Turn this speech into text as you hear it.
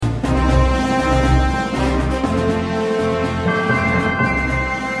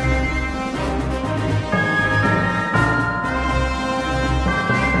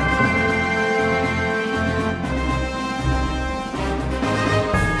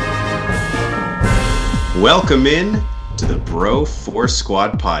Welcome in to the Bro Force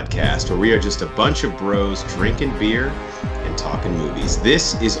Squad podcast, where we are just a bunch of bros drinking beer and talking movies.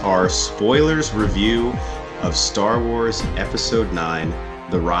 This is our spoilers review of Star Wars Episode 9,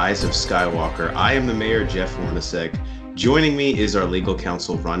 The Rise of Skywalker. I am the mayor, Jeff Hornacek. Joining me is our legal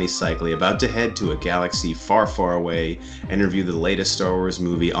counsel, Ronnie Cycli, about to head to a galaxy far, far away and review the latest Star Wars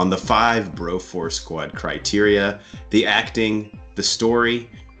movie on the 5 Bro Force Squad criteria: the acting, the story,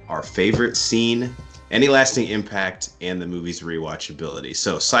 our favorite scene, any lasting impact, and the movie's rewatchability.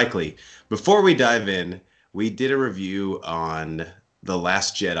 So, Cycli, before we dive in, we did a review on The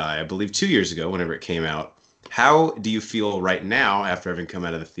Last Jedi, I believe 2 years ago, whenever it came out. How do you feel right now after having come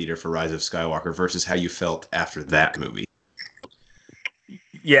out of the theater for Rise of Skywalker versus how you felt after that movie?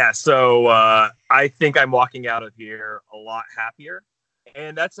 Yeah, so I think I'm walking out of here a lot happier.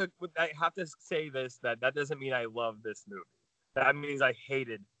 And I have to say this, that doesn't mean I love this movie. That means I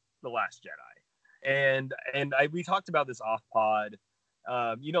hated The Last Jedi. And we talked about this off pod.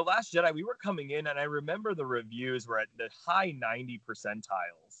 Last Jedi, we were coming in, and I remember the reviews were at the high 90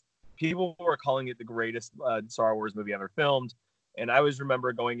 percentiles. People were calling it the greatest Star Wars movie ever filmed. And I always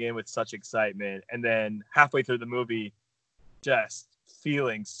remember going in with such excitement. And then halfway through the movie, just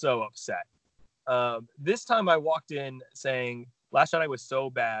feeling so upset. This time I walked in saying, Last Jedi was so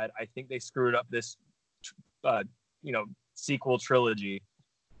bad. I think they screwed up this, sequel trilogy.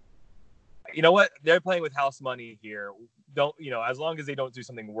 You know what? They're playing with house money here. As long as they don't do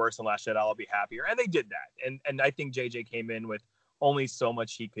something worse than Last Jedi, I'll be happier. And they did that. And I think JJ came in with only so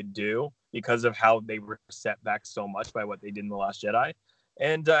much he could do because of how they were set back so much by what they did in The Last Jedi.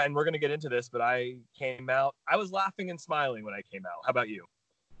 And we're going to get into this, but I was laughing and smiling when I came out. How about you?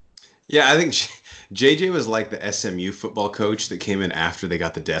 Yeah, I think JJ was like the SMU football coach that came in after they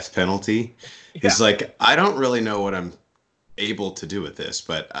got the death penalty. He's like, I don't really know what I'm able to do with this,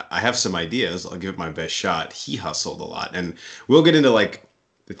 but I have some ideas. I'll give it my best shot. He hustled a lot, and we'll get into like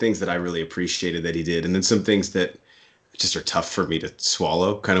the things that I really appreciated that he did, and then some things that just are tough for me to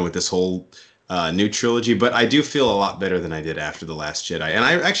swallow, kind of with this whole new trilogy. But I do feel a lot better than I did after The Last Jedi, and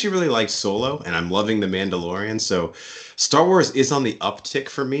I actually really like Solo, and I'm loving The Mandalorian. So Star Wars is on the uptick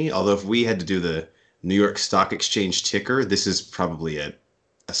for me, although if we had to do the New York Stock Exchange ticker, this is probably a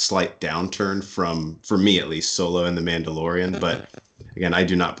slight downturn for me, at least, Solo and The Mandalorian. But again, I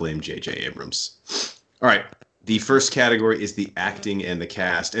do not blame J.J. Abrams. All right, the first category is the acting and the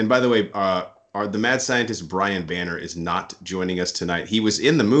cast. And by the way, the mad scientist Brian Banner is not joining us tonight. He was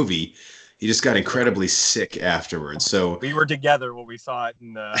in the movie. He just got incredibly sick afterwards. So we were together when we saw it,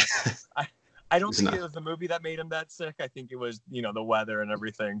 and I don't think it was the movie that made him that sick. I think it was the weather and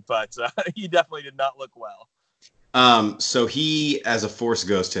everything. But he definitely did not look well. So he, as a Force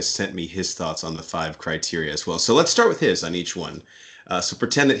ghost, has sent me his thoughts on the 5 criteria as well. So let's start with his on each one. So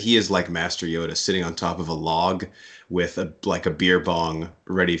pretend that he is like Master Yoda, sitting on top of a log with a beer bong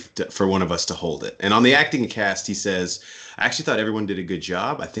ready for one of us to hold it. And on the acting cast, he says, I actually thought everyone did a good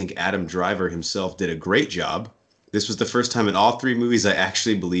job. I think Adam Driver himself did a great job. This was the first time in all 3 movies I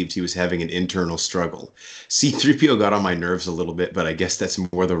actually believed he was having an internal struggle. C-3PO got on my nerves a little bit, but I guess that's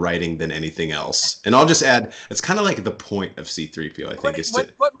more the writing than anything else. And I'll just add, it's kind of like the point of C-3PO, I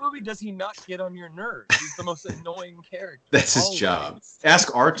think. What movie does he not get on your nerves? He's the most annoying character. That's his job. Ask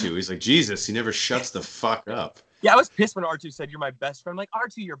R2. He's like, Jesus, he never shuts the fuck up. Yeah, I was pissed when R2 said, you're my best friend. I'm like,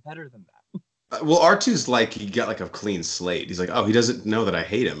 R2, you're better than that. Well, R2's like, he got like a clean slate. He's like, oh, he doesn't know that I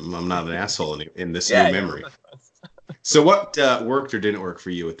hate him. I'm not an asshole in this new memory. So what worked or didn't work for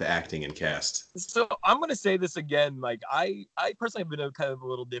you with the acting and cast? So I'm going to say this again. Like I personally have been kind of a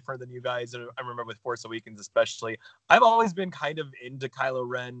little different than you guys. And I remember with Force Awakens especially. I've always been kind of into Kylo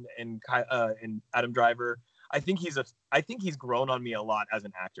Ren and Adam Driver. I think he's grown on me a lot as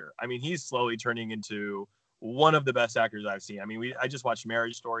an actor. I mean, he's slowly turning into one of the best actors I've seen. I mean, I just watched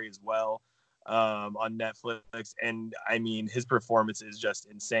Marriage Story as well on Netflix, and I mean, his performance is just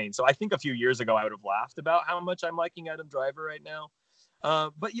insane. So I think a few years ago I would have laughed about how much I'm liking Adam Driver right now.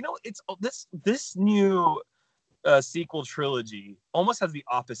 But it's this new sequel trilogy almost has the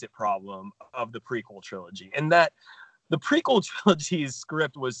opposite problem of the prequel trilogy, in that the prequel trilogy's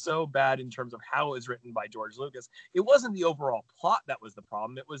script was so bad in terms of how it was written by George Lucas. It wasn't the overall plot that was the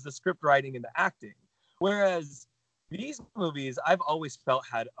problem. It was the script writing and the acting. Whereas these movies, I've always felt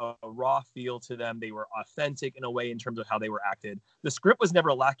had a raw feel to them. They were authentic in a way in terms of how they were acted. The script was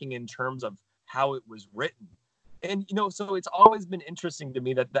never lacking in terms of how it was written. And, so it's always been interesting to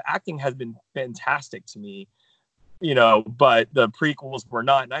me that the acting has been fantastic to me, but the prequels were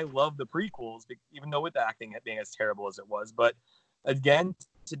not. And I love the prequels, even though with the acting being as terrible as it was. But again,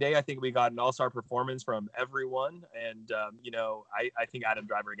 today, I think we got an all-star performance from everyone. And, I think Adam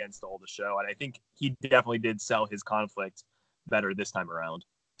Driver again stole the show. And I think he definitely did sell his conflict better this time around.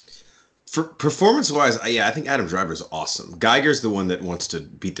 For performance-wise, I think Adam Driver is awesome. Geiger's the one that wants to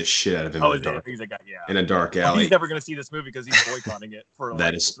beat the shit out of him in a dark alley. He's never going to see this movie because he's boycotting it for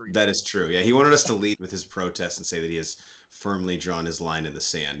that is true. Yeah, he wanted us to lead with his protest and say that he has firmly drawn his line in the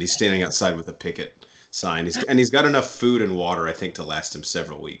sand. He's standing outside with a picket sign. He's got enough food and water, I think, to last him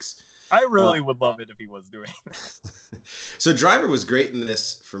several weeks. I really would love it if he was doing that. So Driver was great in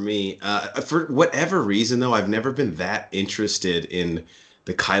this for me. For whatever reason, though, I've never been that interested in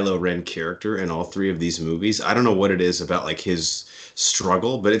the Kylo Ren character in all three of these movies. I don't know what it is about like his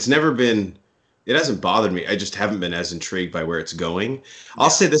struggle, but it hasn't bothered me. I just haven't been as intrigued by where it's going. I'll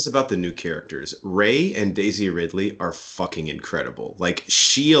say this about the new characters. Rey and Daisy Ridley are fucking incredible. Like,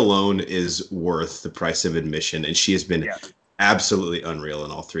 she alone is worth the price of admission, and she has been absolutely unreal in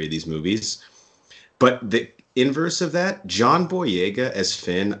all three of these movies. But the inverse of that, John Boyega as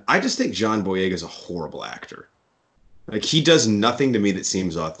Finn, I just think John Boyega is a horrible actor. Like, he does nothing to me that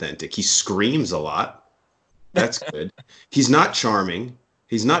seems authentic. He screams a lot. That's good. He's not charming.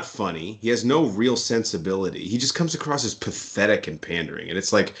 He's not funny. He has no real sensibility. He just comes across as pathetic and pandering. And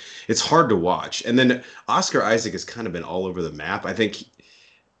it's like, it's hard to watch. And then Oscar Isaac has kind of been all over the map. I think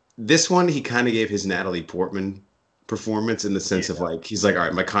this one, he kind of gave his Natalie Portman performance in the sense of like, he's like, all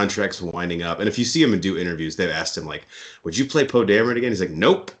right, my contract's winding up. And if you see him and do interviews, they've asked him like, would you play Poe Dameron again? He's like,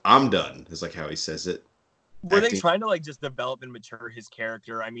 nope, I'm done. Is like how he says it. Were they trying to like just develop and mature his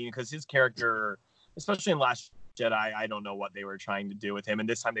character? I mean, because his character, especially in Last Jedi, I don't know what they were trying to do with him. And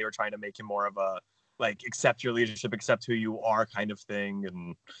this time they were trying to make him more of a like accept your leadership, accept who you are kind of thing.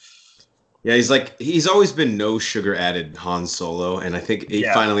 And yeah, he's always been no sugar added Han Solo, and I think he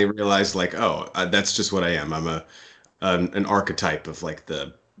finally realized like, oh, that's just what I am. I'm an archetype of like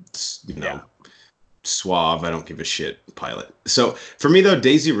the suave, I don't give a shit pilot. So for me though,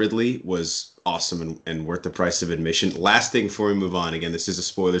 Daisy Ridley was awesome and worth the price of admission. Last thing before we move on, again, this is a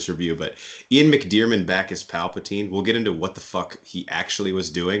spoilers review, but Ian McDiarmid back as Palpatine. We'll get into what the fuck he actually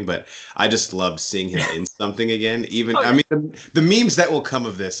was doing, but I just loved seeing him in something again. Even I mean, the memes that will come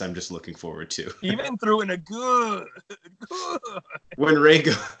of this, I'm just looking forward to. Even threw in a good. When Rey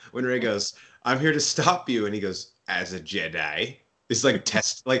goes, I'm here to stop you, and he goes, as a Jedi. It's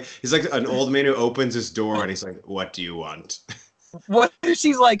like he's like an old man who opens his door and he's like, what do you want? What if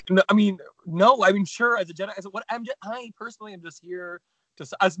she's like, no, sure, as a Jedi, I personally am just here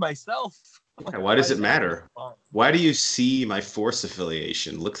as myself. Why does it matter? Why do you see my Force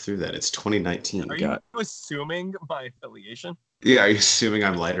affiliation? Look through that. It's 2019. Are you assuming my affiliation? Yeah, are you assuming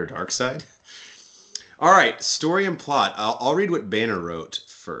I'm light or dark side? All right, story and plot. I'll read what Banner wrote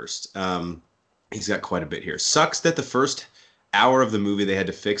first. He's got quite a bit here. Sucks that the first hour of the movie they had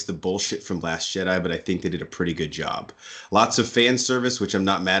to fix the bullshit from Last Jedi, but I think they did a pretty good job. Lots of fan service, which I'm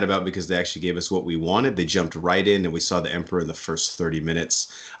not mad about because they actually gave us what we wanted. They jumped right in and we saw the Emperor in the first 30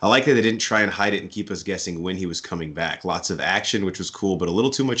 minutes. I like that they didn't try and hide it and keep us guessing when he was coming back. Lots of action, which was cool, but a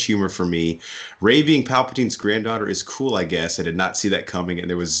little too much humor for me. Rey being Palpatine's granddaughter is cool, I guess. I did not see that coming, and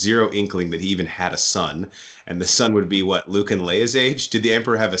there was zero inkling that he even had a son. And the son would be, what, Luke and Leia's age? Did the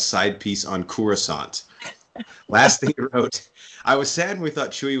Emperor have a side piece on Coruscant? Last thing he wrote, I was sad when we thought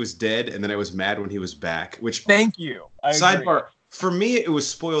Chewie was dead, and then I was mad when he was back. Which, thank you. Sidebar, for me, it was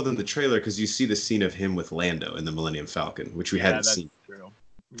spoiled in the trailer because you see the scene of him with Lando in the Millennium Falcon, which we hadn't seen. True.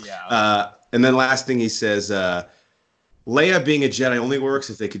 Yeah. And then last thing he says, Leia being a Jedi only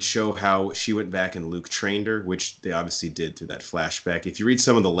works if they could show how she went back and Luke trained her, which they obviously did through that flashback. If you read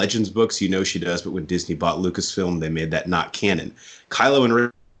some of the Legends books, you know she does, but when Disney bought Lucasfilm, they made that not canon. Kylo and Rey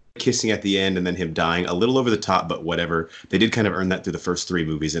kissing at the end and then him dying, a little over the top, but whatever. They did kind of earn that through the first three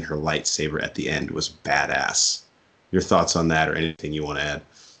movies, and her lightsaber at the end was badass. Your thoughts on that or anything you want to add?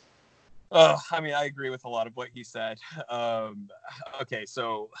 I mean, I agree with a lot of what he said. Okay,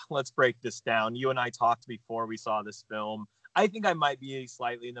 so let's break this down. You and I talked before we saw this film. I think I might be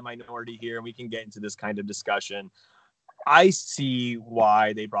slightly in the minority here, and we can get into this kind of discussion. I see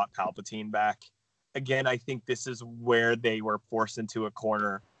why they brought Palpatine back. Again, I think this is where they were forced into a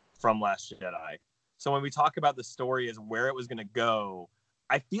corner from Last Jedi. So when we talk about the story as where it was going to go,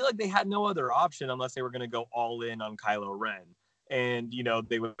 I feel like they had no other option unless they were going to go all in on Kylo Ren. And,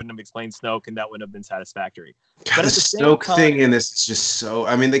 they wouldn't have explained Snoke, and that wouldn't have been satisfactory. God, but the Snoke thing in this is just so...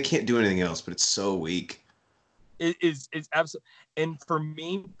 I mean, they can't do anything else, but it's so weak. It's absolutely... And for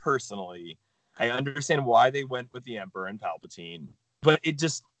me, personally, I understand why they went with the Emperor and Palpatine, but it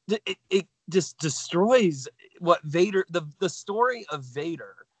just destroys what Vader... The story of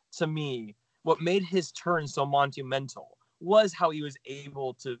Vader, to me, what made his turn so monumental was how he was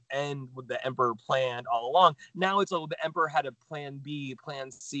able to end what the Emperor planned all along. Now it's like the Emperor had a plan B,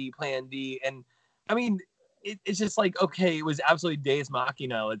 plan C, plan D. And I mean, it's just like, okay, it was absolutely Deus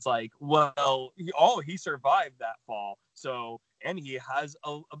Machina. It's like, well, he survived that fall. So, and he has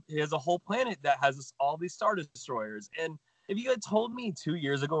a whole planet that has all these Star Destroyers. And if you had told me 2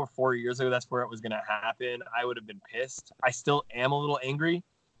 years ago or 4 years ago that's where it was going to happen, I would have been pissed. I still am a little angry,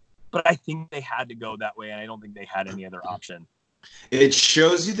 but I think they had to go that way, and I don't think they had any other option. It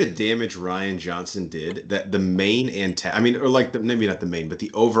shows you the damage Rian Johnson did, that the main maybe not the main, but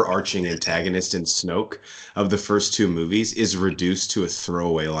the overarching antagonist in Snoke of the first two movies is reduced to a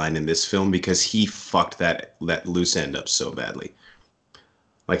throwaway line in this film because he fucked that loose end up so badly.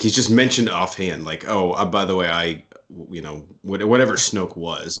 Like, he's just mentioned offhand, like, oh, by the way, whatever Snoke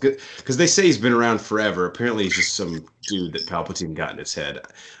was, because they say he's been around forever. Apparently, he's just some dude that Palpatine got in his head.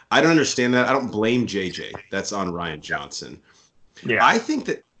 I don't understand that. I don't blame JJ. That's on Rian Johnson. Yeah. I think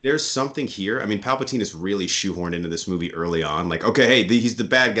that there's something here. I mean, Palpatine is really shoehorned into this movie early on. Like, okay, hey, he's the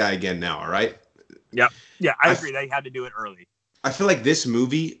bad guy again now, all right? Yep. Yeah, I agree. They had to do it early. I feel like this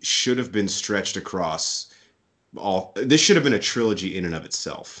movie should have been stretched across all. This should have been a trilogy in and of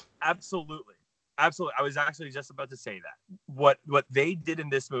itself. Absolutely. Absolutely. I was actually just about to say that. What they did in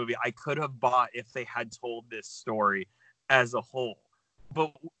this movie, I could have bought if they had told this story as a whole.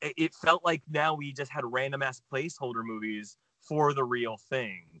 But it felt like now we just had random-ass placeholder movies for the real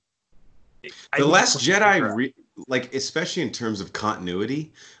thing. The Last Jedi, especially in terms of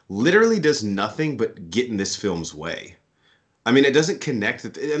continuity, literally does nothing but get in this film's way. I mean, it doesn't connect,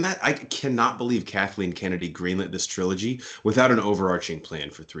 and that I cannot believe Kathleen Kennedy greenlit this trilogy without an overarching plan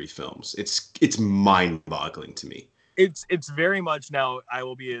for 3 films. It's mind-boggling to me. It's very much now. I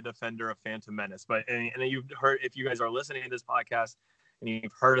will be a defender of Phantom Menace, but and you've heard, if you guys are listening to this podcast and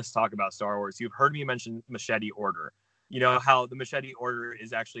you've heard us talk about Star Wars, you've heard me mention Machete Order. You know how the Machete Order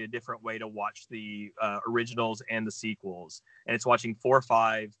is actually a different way to watch the originals and the sequels, and it's watching 4,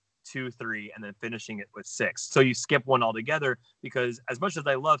 5, 2, 3, and then finishing it with 6. So you skip one altogether because as much as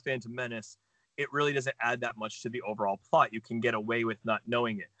I love Phantom Menace, it really doesn't add that much to the overall plot. You can get away with not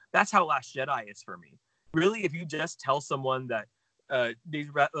knowing it. That's how Last Jedi is for me. Really, if you just tell someone that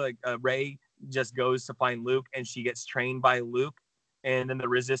Rey just goes to find Luke and she gets trained by Luke, and then the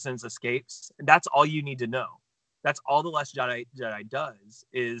Resistance escapes, that's all you need to know. That's all the Last Jedi does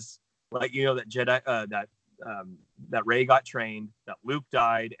is let you know that that Rey got trained, that Luke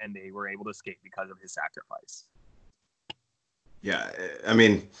died, and they were able to escape because of his sacrifice. Yeah, I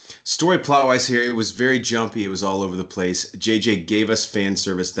mean, story plot-wise here, it was very jumpy. It was all over the place. JJ gave us fan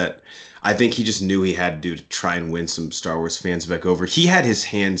service that I think he just knew he had to do to try and win some Star Wars fans back over. He had his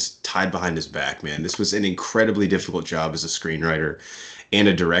hands tied behind his back, man. This was an incredibly difficult job as a screenwriter and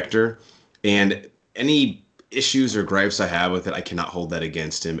a director. And any issues or gripes I have with it, I cannot hold that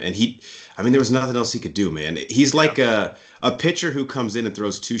against him. And there was nothing else he could do, man. He's like a pitcher who comes in and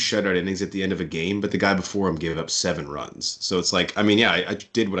throws 2 shutout innings at the end of a game, but the guy before him gave up 7 runs. So it's like, I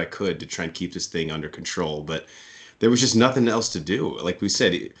did what I could to try and keep this thing under control, but there was just nothing else to do. Like we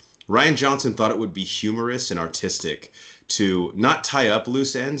said, Rian Johnson thought it would be humorous and artistic to not tie up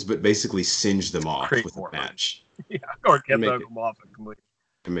loose ends, but basically singe them off with a match. Yeah, or get them off completely.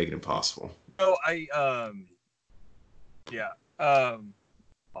 And make it impossible. So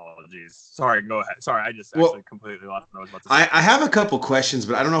apologies. Sorry, go ahead. Sorry, I just actually completely lost what I was about to say. I have a couple questions,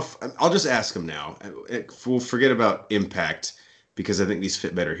 but I don't know if I'll just ask them now. We'll forget about impact because I think these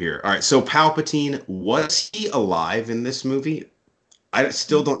fit better here. All right, so Palpatine, was he alive in this movie? I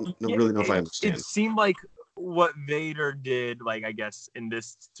still don't really know if I understand. It seemed like what Vader did, like, I guess, in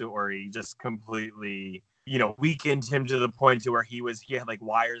this story, just completely, weakened him to the point to where he had like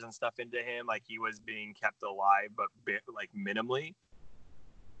wires and stuff into him, like he was being kept alive, but like minimally.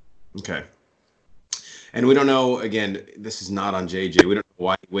 Okay. And we don't know, again, this is not on JJ. We don't know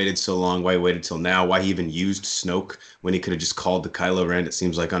why he waited so long, why he waited till now, why he even used Snoke when he could have just called the Kylo Ren, it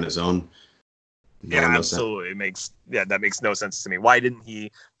seems like, on his own. Absolutely. That makes no sense to me. Why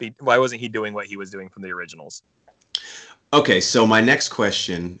wasn't he doing what he was doing from the originals? Okay, so my next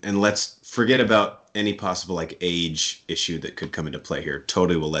question, and let's forget about any possible like age issue that could come into play here.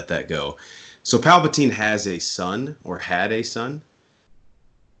 Totally will let that go. So Palpatine has a son, or had a son.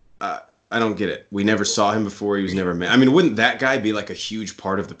 I don't get it. We never saw him before. He was never met. I mean, wouldn't that guy be like a huge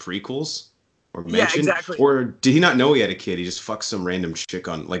part of the prequels? Or mentioned? Yeah, exactly. Or did he not know he had a kid? He just fucked some random chick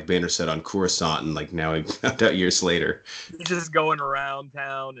on, like Banner said, on Coruscant, and like now he found out years later. He's just going around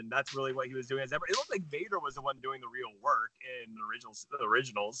town, and that's really what he was doing. It looked like Vader was the one doing the real work in the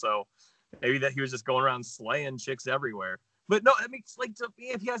original. So maybe that he was just going around slaying chicks everywhere. But no, I mean, like,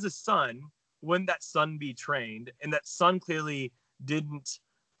 if he has a son, wouldn't that son be trained? And that son clearly didn't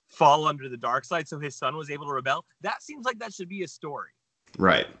fall under the dark side, so his son was able to rebel. That seems like that should be a story.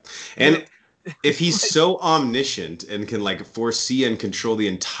 Right. And if he's so omniscient and can like foresee and control the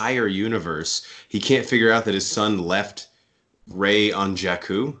entire universe, he can't figure out that his son left Rey on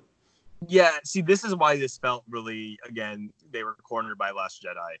Jakku. Yeah, see, this is why this felt really, again, they were cornered by Last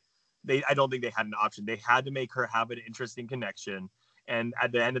Jedi. I don't think they had an option. They had to make her have an interesting connection. And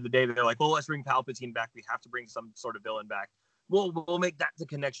at the end of the day, they're like, well, let's bring Palpatine back. We have to bring some sort of villain back. We'll make that the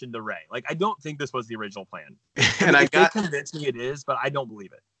connection to Rey. Like, I don't think this was the original plan. And they convinced me it is, but I don't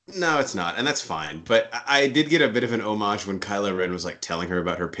believe it. No, it's not, and that's fine. But I did get a bit of an homage when Kylo Ren was like telling her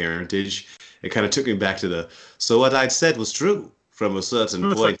about her parentage. It kind of took me back to so what I'd said was true from a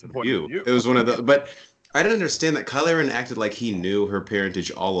certain point of view. It was one of the, but I didn't understand that Kylo Ren acted like he knew her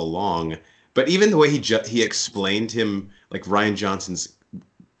parentage all along. But even the way he explained him, like Rian Johnson's,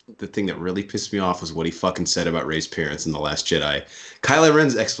 the thing that really pissed me off was what he fucking said about Rey's parents in The Last Jedi. Kylo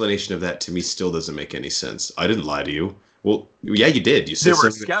Ren's explanation of that to me still doesn't make any sense. I didn't lie to you. Well, yeah, you did. You said they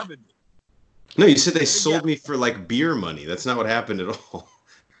were scavengers. No, you said they sold me for like beer money. That's not what happened at all.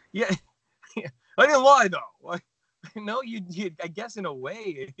 Yeah, I didn't lie though. No, you. I guess in a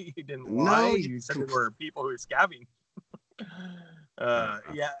way you didn't lie. No, you said there were people who were scavenging.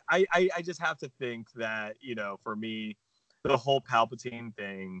 Yeah, I just have to think that, for me, the whole Palpatine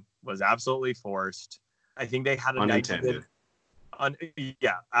thing was absolutely forced. I think they had a unintended.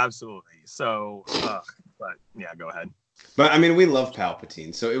 Yeah, absolutely. So, but yeah, go ahead. But I mean, we love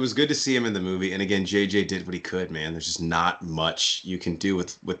Palpatine, so it was good to see him in the movie. And again, JJ did what he could, man. There's just not much you can do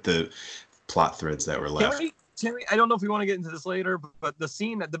with the plot threads that were left. I don't know if we want to get into this later, but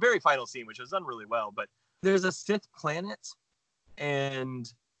the very final scene, which was done really well, but there's a Sith planet,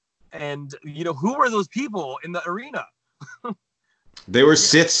 and who were those people in the arena? They were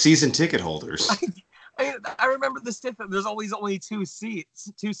Sith season ticket holders. I remember the Sith. There's always only two Sith.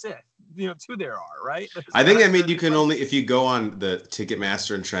 Two there are, right? I think you can only, if you go on the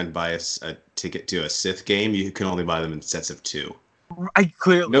Ticketmaster and try and buy a ticket to a Sith game, you can only buy them in sets of two.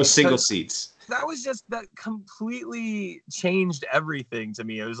 No single seats. That completely changed everything to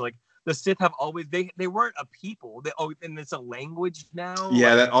me. It was like the Sith have always, they weren't a people. And it's a language now.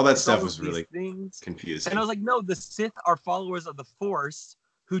 Yeah, all that stuff was really confusing. And I was like, no, the Sith are followers of the Force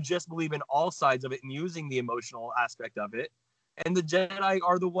who just believe in all sides of it and using the emotional aspect of it. And the Jedi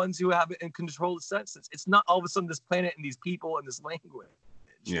are the ones who have it and control the senses. It's not all of a sudden this planet and these people and this language.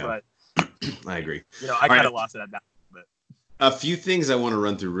 Yeah, but I agree. I kind of lost it at that. But a few things I want to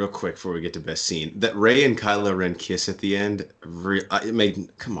run through real quick before we get to best scene. That Rey and Kylo Ren kiss at the end.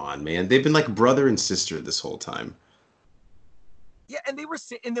 Come on, man. They've been like brother and sister this whole time. Yeah, and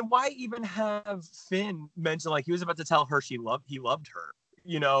then why even have Finn mention like he was about to tell her he loved her,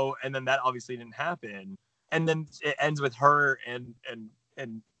 and then that obviously didn't happen. And then it ends with her and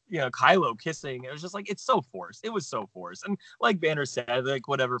Kylo kissing. It was just like, it's so forced. It was so forced. And like Banner said, like,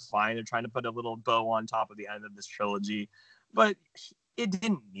 whatever, fine. They're trying to put a little bow on top of the end of this trilogy, but it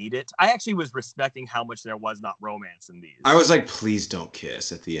didn't need it. I actually was respecting how much there was not romance in these. I was like, please don't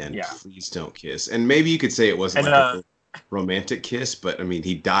kiss at the end. Yeah. Please don't kiss. And maybe you could say it wasn't a romantic kiss, but I mean,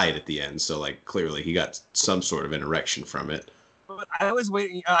 he died at the end. So like, clearly he got some sort of an erection from it. But I was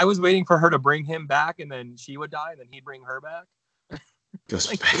waiting for her to bring him back, and then she would die, and then he'd bring her back. Goes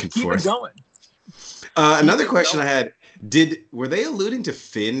back and forth. Keep it going. Another question I had: were they alluding to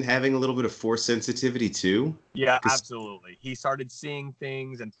Finn having a little bit of Force sensitivity too? Yeah, absolutely. He started seeing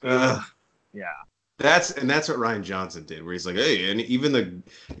things and feeling. Yeah. That's what Rian Johnson did, where he's like, hey, and even the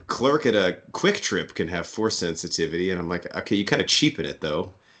clerk at a Quick Trip can have Force sensitivity, and I'm like, okay, you kind of cheapen it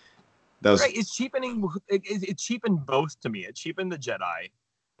though. Right, it's cheapening. It cheapened both to me. It cheapened the Jedi,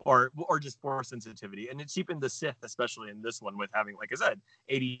 or just Force sensitivity, and it cheapened the Sith, especially in this one with having, like I said,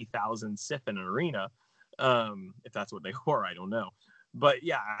 80,000 Sith in an arena. If that's what they were, I don't know. But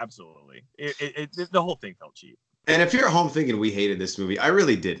yeah, absolutely. The whole thing felt cheap. And if you're at home thinking we hated this movie, I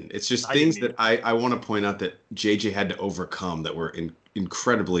really didn't. It's just things that I want to point out that JJ had to overcome that were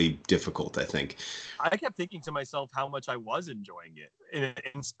incredibly difficult, I think. I kept thinking to myself how much I was enjoying it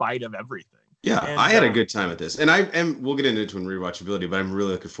in spite of everything. Yeah, I had a good time with this. And we'll get into it in rewatchability, but I'm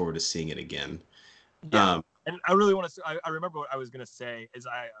really looking forward to seeing it again. Yeah. And I really want to, I remember what I was going to say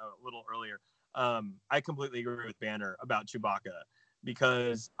a little earlier. I completely agree with Banner about Chewbacca,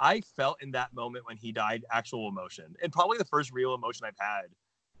 because I felt in that moment when he died actual emotion, and probably the first real emotion I've had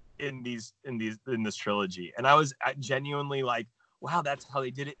in this trilogy. And I was genuinely like, wow, that's how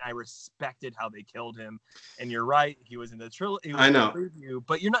they did it. And I respected how they killed him. And you're right, he was in the trilogy. I know. Preview,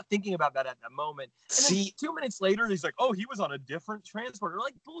 but you're not thinking about that at that moment. And then See, 2 minutes later, he's like, oh, he was on a different transporter.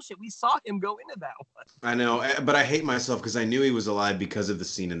 Like, bullshit. We saw him go into that one. I know, but I hate myself because I knew he was alive because of the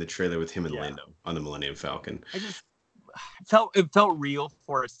scene in the trailer with him and Lando on the Millennium Falcon. I just it felt real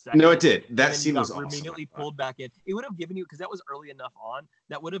for a second. No, it did. That scene was awesome. Immediately pulled back in. It would have given you, because that was early enough on,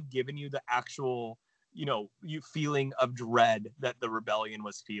 that would have given you the actual, you feeling of dread that the rebellion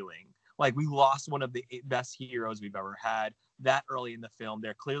was feeling. Like, we lost one of the best heroes we've ever had that early in the film.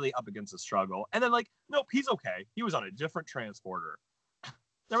 They're clearly up against a struggle. And then, like, nope, he's okay. He was on a different transporter.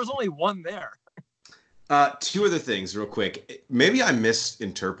 There was only one there. Two other things real quick. Maybe I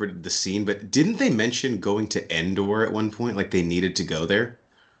misinterpreted the scene, but didn't they mention going to Endor at one point? Like they needed to go there?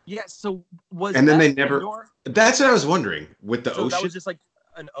 Yeah, so was and then they never Endor? That's what I was wondering with the ocean. That was just like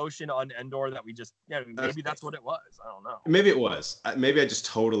an ocean on Endor that we just maybe that's what it was. I don't know. Maybe it was. Maybe I just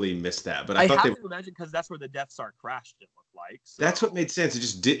totally missed that. But I thought have to imagine, because that's where the Death Star crashed, it looked like. So. That's what made sense. It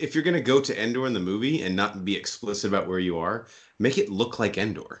just did. If you're gonna go to Endor in the movie and not be explicit about where you are, make it look like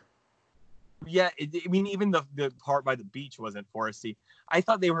Endor. Yeah, I mean, even the part by the beach wasn't foresty. I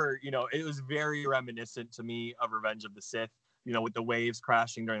thought they were, it was very reminiscent to me of Revenge of the Sith, with the waves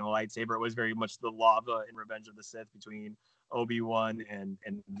crashing during the lightsaber. It was very much the lava in Revenge of the Sith between Obi-Wan and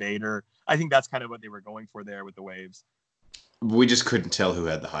Vader. I think that's kind of what they were going for there with the waves. We just couldn't tell who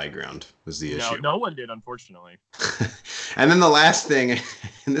had the high ground was the issue. No one did, unfortunately. And then the last thing,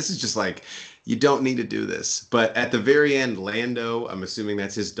 and this is just like, you don't need to do this, but at the very end, Lando, I'm assuming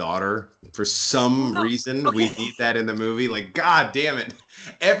that's his daughter. For some reason, we need that in the movie. Like, God damn it.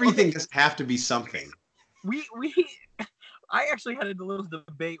 Everything just have to be something. I actually had a little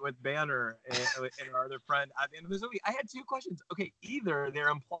debate with Banner and our other friend at the end of this movie. I had two questions. Okay, either they're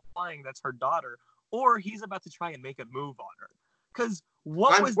implying that's her daughter, or he's about to try and make a move on her. Because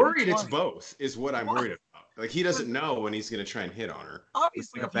I'm worried it's both, is what I'm worried about. Like, he doesn't know when he's going to try and hit on her.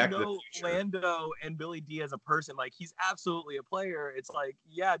 Obviously, if you know Lando and Billy D as a person, like, he's absolutely a player. It's like,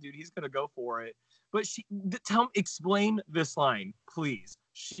 yeah, dude, he's going to go for it. But explain this line, please.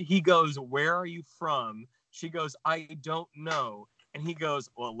 He goes, where are you from? She goes, I don't know. And he goes,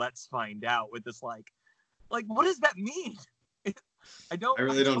 well, let's find out, with this, like, what does that mean? I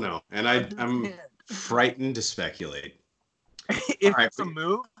really don't know. And I'm frightened to speculate. If it's a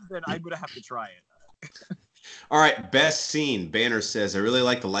move, then I'm going to have to try it. All right, best scene. Banner says, I really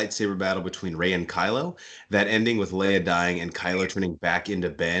like the lightsaber battle between Rey and Kylo. That ending with Leia dying and Kylo turning back into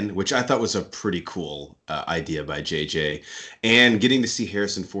Ben, which I thought was a pretty cool idea by JJ. And getting to see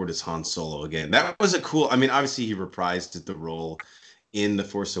Harrison Ford as Han Solo again. That was a cool, I mean, obviously he reprised the role in The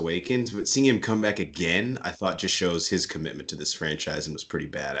Force Awakens, but seeing him come back again, I thought just shows his commitment to this franchise and was pretty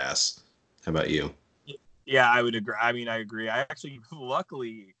badass. How about you? Yeah, I would agree. I mean, I agree.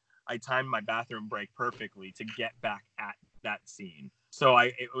 Luckily, I timed my bathroom break perfectly to get back at that scene. So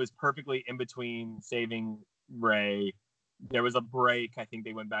it was perfectly in between saving Rey. There was a break. I think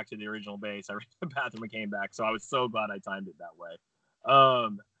they went back to the original base. I ran to the bathroom and came back. So I was so glad I timed it that way.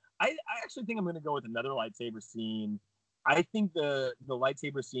 I actually think I'm going to go with another lightsaber scene. I think the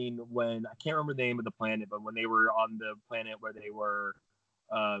lightsaber scene when, I can't remember the name of the planet, but when they were on the planet where they were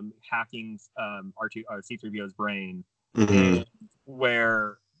hacking C-3PO's brain,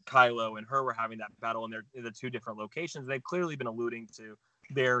 where Kylo and her were having that battle in the two different locations. They've clearly been alluding to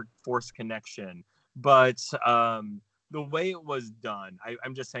their Force connection, but the way it was done,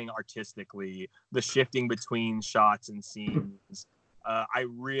 I'm just saying artistically, the shifting between shots and scenes, I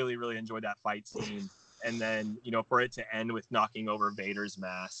really, really enjoyed that fight scene. And then, for it to end with knocking over Vader's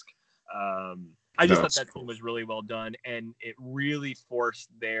mask, I just thought that scene was really well done, and it really forced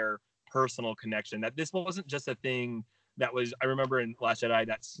their personal connection. That this wasn't just a thing that was, I remember in Last Jedi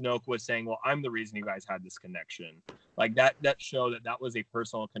that Snoke was saying, well, I'm the reason you guys had this connection. Like that showed that was a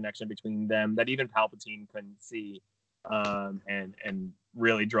personal connection between them that even Palpatine couldn't see, and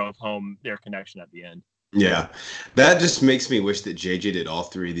really drove home their connection at the end. Yeah, that just makes me wish that JJ did all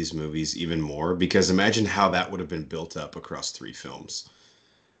three of these movies even more, because imagine how that would have been built up across three films.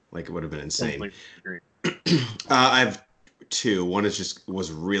 Like, it would have been insane. I have two. One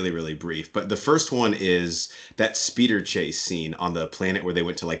was really, really brief. But the first one is that speeder chase scene on the planet where they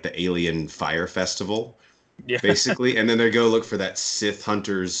went to, like, the alien fire festival, basically. And then they go look for that Sith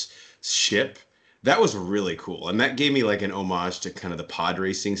hunter's ship. That was really cool. And that gave me, like, an homage to kind of the pod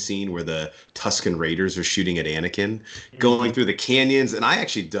racing scene where the Tusken Raiders are shooting at Anakin, going through the canyons. And I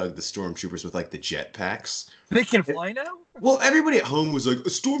actually dug the stormtroopers with, like, the jetpacks. They can fly now? Well, everybody at home was like,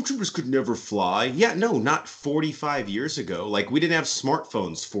 stormtroopers could never fly. Yeah, no, not 45 years ago. Like, we didn't have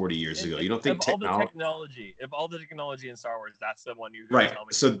smartphones 40 years ago. You don't think If all the technology in Star Wars, that's the one you're going to Right. tell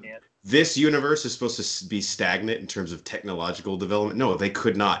me So you can't. this universe is supposed to be stagnant in terms of technological development. No, they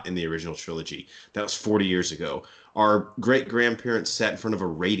could not in the original trilogy. That was 40 years ago. Our great grandparents sat in front of a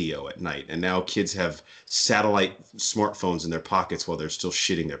radio at night, and now kids have satellite smartphones in their pockets while they're still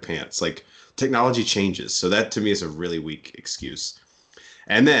shitting their pants. Like, technology changes. So that to me is a really weak excuse.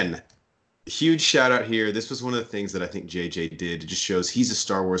 And then, huge shout out here. This was one of the things that I think JJ did. It just shows he's a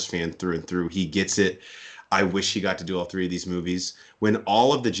Star Wars fan through and through. He gets it. I wish he got to do all three of these movies. When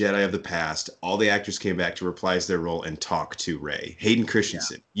all of the Jedi of the past, all the actors came back to reprise their role and talk to Rey. Hayden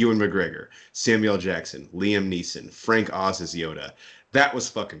Christensen, Ewan McGregor, Samuel Jackson, Liam Neeson, Frank Oz as Yoda. That was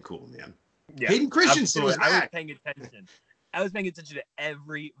fucking cool, man. Yeah, Hayden Christensen was back. I was paying attention. I was paying attention to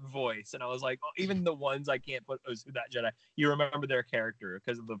every voice, and I was like, oh, even the ones I can't put as that Jedi, you remember their character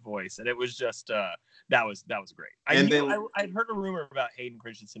because of the voice, and it was just that was great. I'd heard a rumor about Hayden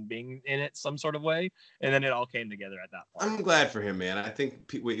Christensen being in it some sort of way, and then it all came together at that point. I'm glad for him, man. I think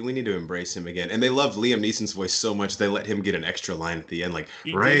we need to embrace him again. And they loved Liam Neeson's voice so much they let him get an extra line at the end, like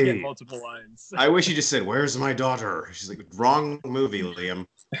he Rey. did get multiple lines. I wish he just said, "Where's my daughter?" She's like, "Wrong movie, Liam."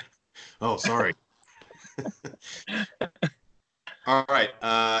 Oh, sorry. All right.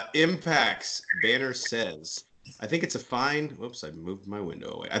 Impacts. Banner says, I think it's a fine. Whoops, I moved my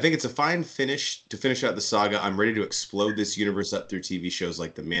window away. I think it's a fine finish to finish out the saga. I'm ready to explode this universe up through TV shows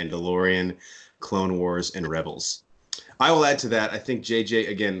like The Mandalorian, Clone Wars, and Rebels. I will add to that. I think JJ,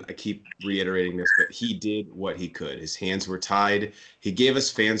 again, I keep reiterating this, but he did what he could. His hands were tied. He gave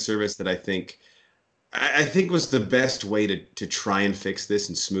us fan service that I think was the best way to try and fix this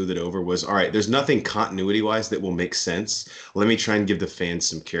and smooth it over was, all right, there's nothing continuity-wise that will make sense. Let me try and give the fans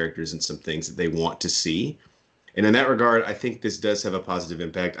some characters and some things that they want to see. And in that regard, I think this does have a positive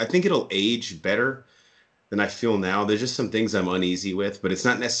impact. I think it'll age better than I feel now. There's just some things I'm uneasy with, but it's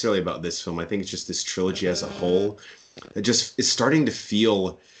not necessarily about this film. I think it's just this trilogy as a whole. It just is starting to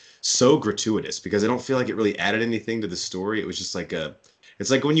feel so gratuitous because I don't feel like it really added anything to the story. It was just like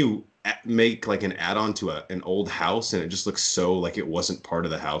it's like when you make like an add-on to an old house and it just looks so like it wasn't part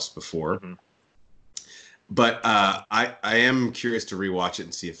of the house before. Mm-hmm. But I am curious to rewatch it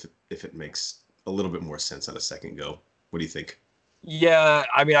and see if it makes a little bit more sense on a second go. What do you think? Yeah,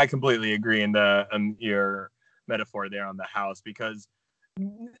 I mean, I completely agree in your metaphor there on the house because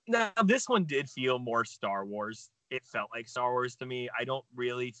now this one did feel more Star Wars. It felt like Star Wars to me. I don't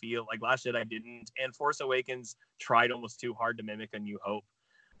really feel like Last Jedi didn't, and Force Awakens tried almost too hard to mimic A New Hope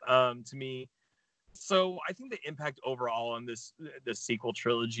to me. So I think the impact overall on this sequel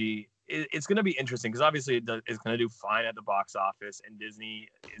trilogy, it's going to be interesting because obviously it's going to do fine at the box office and Disney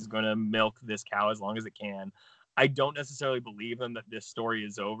is going to milk this cow as long as it can. I don't necessarily believe them that this story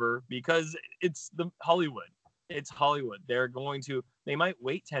is over because it's Hollywood. It's Hollywood. They might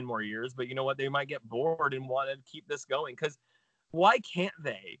wait 10 more years, but you know what? They might get bored and want to keep this going because why can't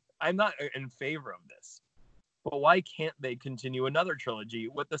they? I'm not in favor of this. But why can't they continue another trilogy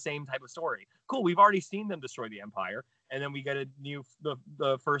with the same type of story? Cool, we've already seen them destroy the Empire, and then we get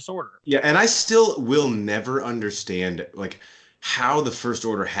the First Order. Yeah, and I still will never understand like how the First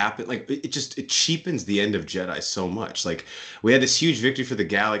Order happened. Like it cheapens the end of Jedi so much. Like we had this huge victory for the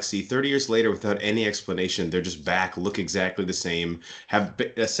galaxy. 30 years later, without any explanation, they're just back, look exactly the same, have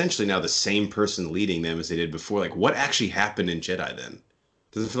essentially now the same person leading them as they did before. Like what actually happened in Jedi then?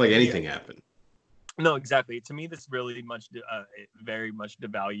 Doesn't feel like anything happened. No, exactly. To me, this really very much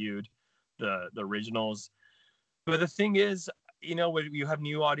devalued the originals. But the thing is, you know, when you have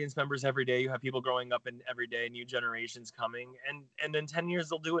new audience members every day, you have people growing up in every day, new generations coming, and in 10 years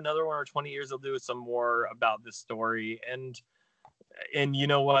they'll do another one, or 20 years they'll do some more about this story. And you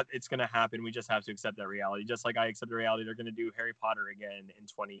know what? It's going to happen. We just have to accept that reality. Just like I accept the reality, they're going to do Harry Potter again in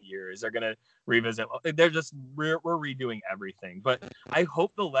 20 years. They're going to revisit. We're redoing everything. But I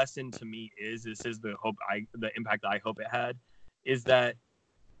hope the lesson to me this is the impact I hope it had, is that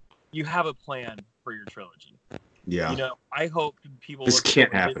you have a plan for your trilogy. Yeah. You know, I hope people. This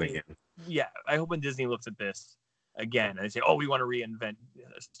can't happen again. Yeah. I hope when Disney looks at this again and they say, oh, we want to reinvent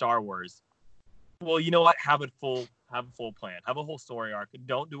Star Wars. Well, you know what? Have a full plan. Have a whole story arc.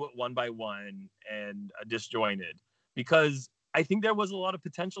 Don't do it one by one and disjointed, because I think there was a lot of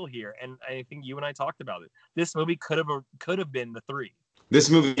potential here, and I think you and I talked about it. This movie could have been the three. This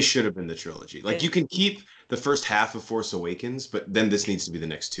movie should have been the trilogy. Like you can keep the first half of Force Awakens, but then this needs to be the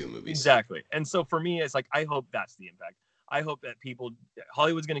next two movies. Exactly. And so for me, it's like I hope that's the impact. I hope that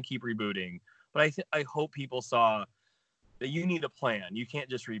Hollywood's going to keep rebooting, but I hope people saw that you need a plan. You can't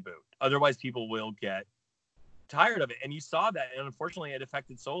just reboot. Otherwise, people will get tired of it. And you saw that, and unfortunately it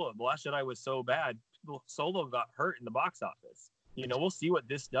affected Solo. The Last Jedi was so bad, Solo got hurt in the box office. We'll see what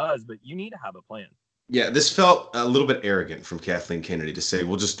this does, but you need to have a plan. Yeah, this felt a little bit arrogant from Kathleen Kennedy to say,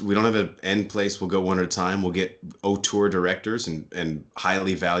 we don't have an end place. We'll go one at a time. We'll get auteur directors and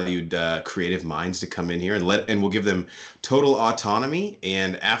highly valued creative minds to come in here and we'll give them total autonomy.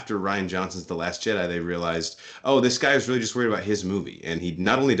 And after Rian Johnson's The Last Jedi, they realized, oh, this guy is really just worried about his movie. And he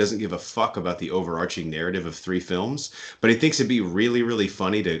not only doesn't give a fuck about the overarching narrative of 3 films, but he thinks it'd be really, really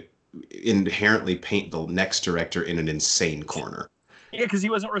funny to inherently paint the next director in an insane corner. Yeah, because he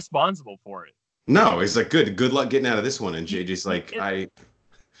wasn't responsible for it. No, he's like, good luck getting out of this one. And JJ's like,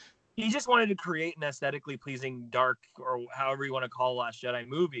 He just wanted to create an aesthetically pleasing, dark, or however you want to call Last Jedi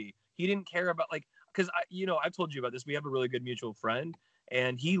movie. He didn't care about, because I've told you about this. We have a really good mutual friend,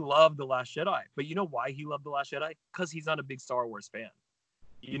 and he loved The Last Jedi. But you know why he loved The Last Jedi? Because he's not a big Star Wars fan.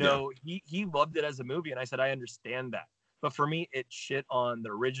 He loved it as a movie, and I said, I understand that. But for me, it shit on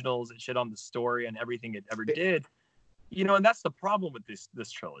the originals, it shit on the story and everything it ever did. And that's the problem with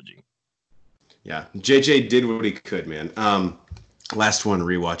this trilogy. Yeah, JJ did what he could, man. Last one,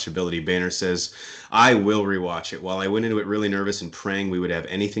 rewatchability. Banner says, I will rewatch it. While I went into it really nervous and praying we would have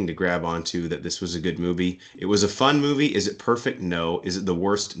anything to grab onto, that this was a good movie. It was a fun movie. Is it perfect? No. Is it the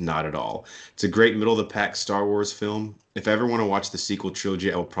worst? Not at all. It's a great middle-of-the-pack Star Wars film. If I ever want to watch the sequel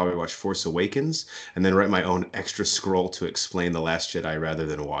trilogy, I will probably watch Force Awakens and then write my own extra scroll to explain The Last Jedi rather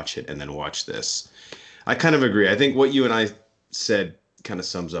than watch it and then watch this. I kind of agree. I think what you and I said kind of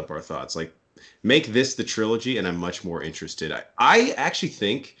sums up our thoughts. Like, make this the trilogy, and I'm much more interested. I actually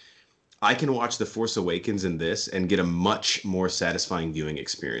think I can watch The Force Awakens and this and get a much more satisfying viewing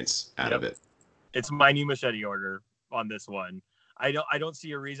experience out of it. It's my new machete order on this one. I don't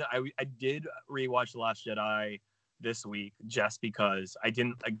see a reason. I did rewatch The Last Jedi this week just because I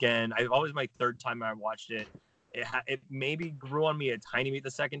didn't. Again, I've always my third time I watched it. It maybe grew on me a tiny bit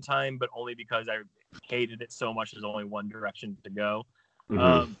the second time, but only because I hated it so much. There's only one direction to go.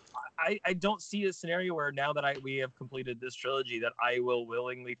 Mm-hmm. I don't see a scenario where now that we have completed this trilogy that I will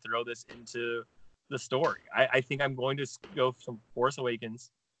willingly throw this into the story. I think I'm going to go from Force Awakens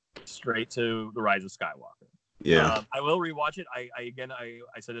straight to The Rise of Skywalker. Yeah. I will rewatch it.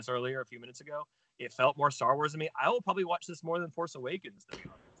 I said this earlier a few minutes ago. It felt more Star Wars to me. I will probably watch this more than Force Awakens, to be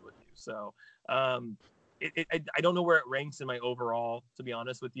honest with you. So I don't know where it ranks in my overall, to be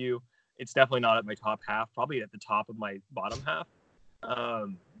honest with you. It's definitely not at my top half, probably at the top of my bottom half.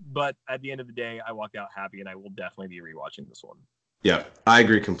 But at the end of the day, I walked out happy, and I will definitely be rewatching this one. Yeah, I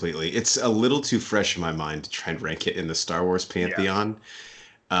agree completely. It's a little too fresh in my mind to try and rank it in the Star Wars pantheon.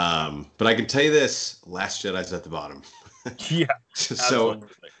 Yeah. But I can tell you this, Last Jedi's at the bottom. Yeah, absolutely.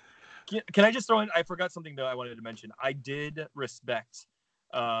 Can I just throw in, I forgot something that I wanted to mention. I did respect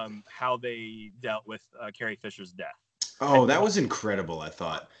how they dealt with Carrie Fisher's death. Oh, that was incredible, I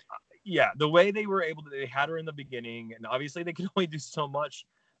thought. Yeah, the way they were able to, they had her in the beginning, and obviously they could only do so much.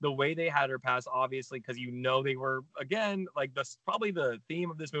 The way they had her pass, obviously, because they were, again, like probably the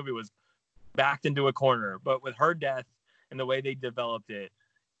theme of this movie was backed into a corner. But with her death and the way they developed it,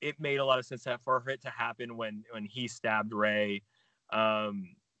 it made a lot of sense for it to happen when he stabbed Rey,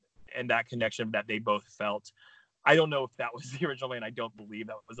 and that connection that they both felt. I don't know if that was the original plan. I don't believe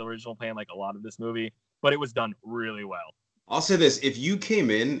that was the original plan, like a lot of this movie, but it was done really well. I'll say this, if you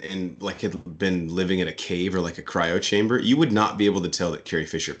came in and had been living in a cave or like a cryo chamber, you would not be able to tell that Carrie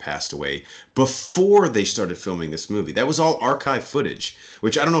Fisher passed away before they started filming this movie. That was all archive footage,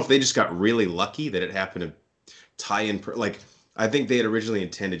 which I don't know if they just got really lucky that it happened to tie in. I think they had originally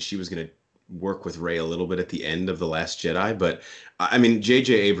intended she was going to work with Rey a little bit at the end of The Last Jedi, but I mean,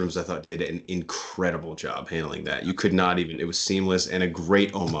 J.J. Abrams, I thought, did an incredible job handling that. You could not even, it was seamless and a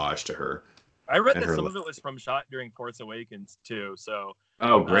great homage to her. I read that some of it was from shot during Force Awakens too. So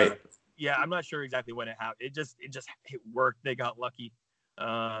great. Yeah, I'm not sure exactly when it happened. It worked. They got lucky.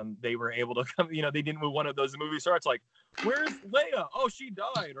 They were able to come. They didn't move one of those movie starts like, "Where's Leia? Oh, she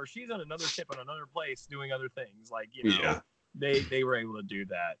died, or she's on another ship in another place doing other things." Yeah. They were able to do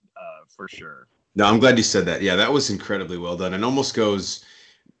that for sure. No, I'm glad you said that. Yeah, that was incredibly well done, and almost goes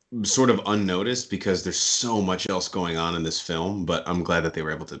sort of unnoticed because there's so much else going on in this film, but I'm glad that they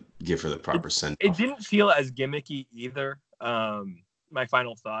were able to give her the proper send-off. It didn't feel as gimmicky either. My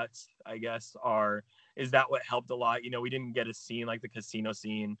final thoughts, I guess, is that what helped a lot? We didn't get a scene like the casino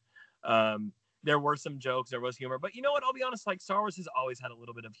scene. There were some jokes, there was humor, but you know what? I'll be honest, like Star Wars has always had a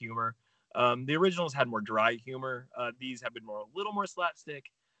little bit of humor. The originals had more dry humor. These have been a little more slapstick.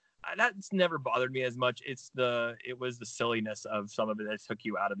 That's never bothered me as much. It was the silliness of some of it that took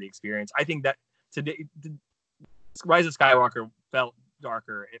you out of the experience. I think that today, Rise of Skywalker felt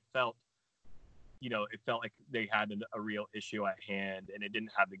darker. It felt it felt like they had a real issue at hand, and it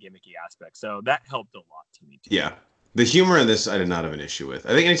didn't have the gimmicky aspect. So that helped a lot to me too. Yeah. The humor in this, I did not have an issue with. I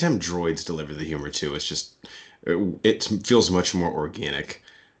think anytime droids deliver the humor too, it's just, it feels much more organic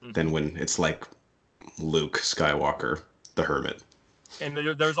than when it's like Luke Skywalker, the Hermit. And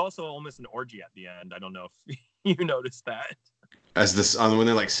there's also almost an orgy at the end. I don't know if you noticed that. As this on when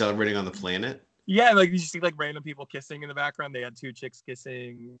they're like celebrating on the planet. Yeah, like you see like random people kissing in the background. They had 2 chicks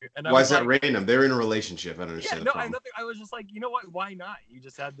kissing. And why is that random? They're in a relationship. I don't understand. Yeah, no, I was just like, you know what? Why not? You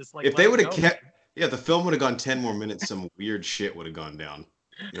just had this like. If they would have kept, the film would have gone 10 more minutes. Some weird shit would have gone down.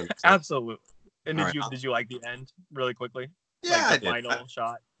 Absolutely. And did you like the end really quickly? Yeah, like the final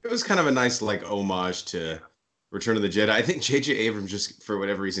shot. It was kind of a nice like homage to Return of the Jedi. I think J.J. Abrams just for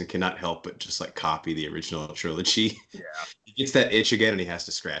whatever reason cannot help but just like copy the original trilogy. Yeah, he gets that itch again and he has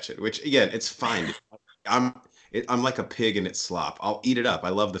to scratch it. Which again, it's fine. I'm like a pig in its slop. I'll eat it up. I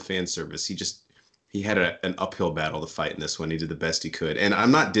love the fan service. He had an uphill battle to fight in this one. He did the best he could, and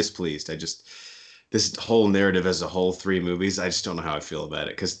I'm not displeased. This whole narrative as a whole, 3 movies, I just don't know how I feel about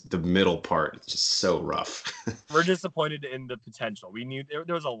it because the middle part is just so rough. We're disappointed in the potential. We knew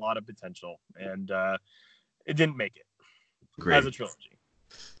there was a lot of potential, and it didn't make it. Great. As a trilogy.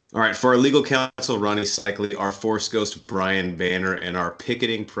 All right, for our legal counsel, Ronnie Cycli, our Force Ghost, Brian Banner, and our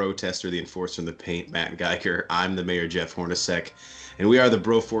picketing protester, the Enforcer in the Paint, Matt Geiger, I'm the Mayor, Jeff Hornacek, and we are the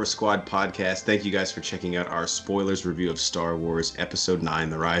Bro Force Squad podcast. Thank you guys for checking out our spoilers review of Star Wars Episode 9,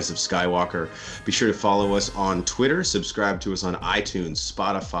 The Rise of Skywalker. Be sure to follow us on Twitter, subscribe to us on iTunes,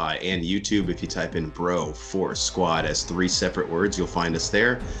 Spotify, and YouTube. If you type in Bro Force Squad as 3 separate words, you'll find us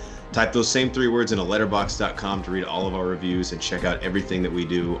there. Type those same 3 words into letterboxd.com to read all of our reviews and check out everything that we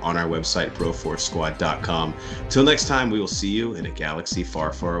do on our website, broforcesquad.com. Till next time, we will see you in a galaxy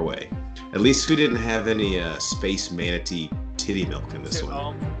far, far away. At least we didn't have any space manatee titty milk in this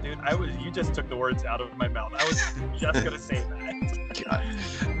one. Dude, you just took the words out of my mouth. I was just gonna say that. God.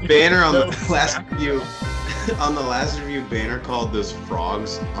 Banner on the last review, Banner called those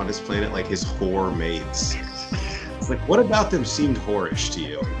frogs on his planet like his whore mates. It's like, what about them seemed whorish to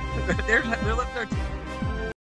you? they're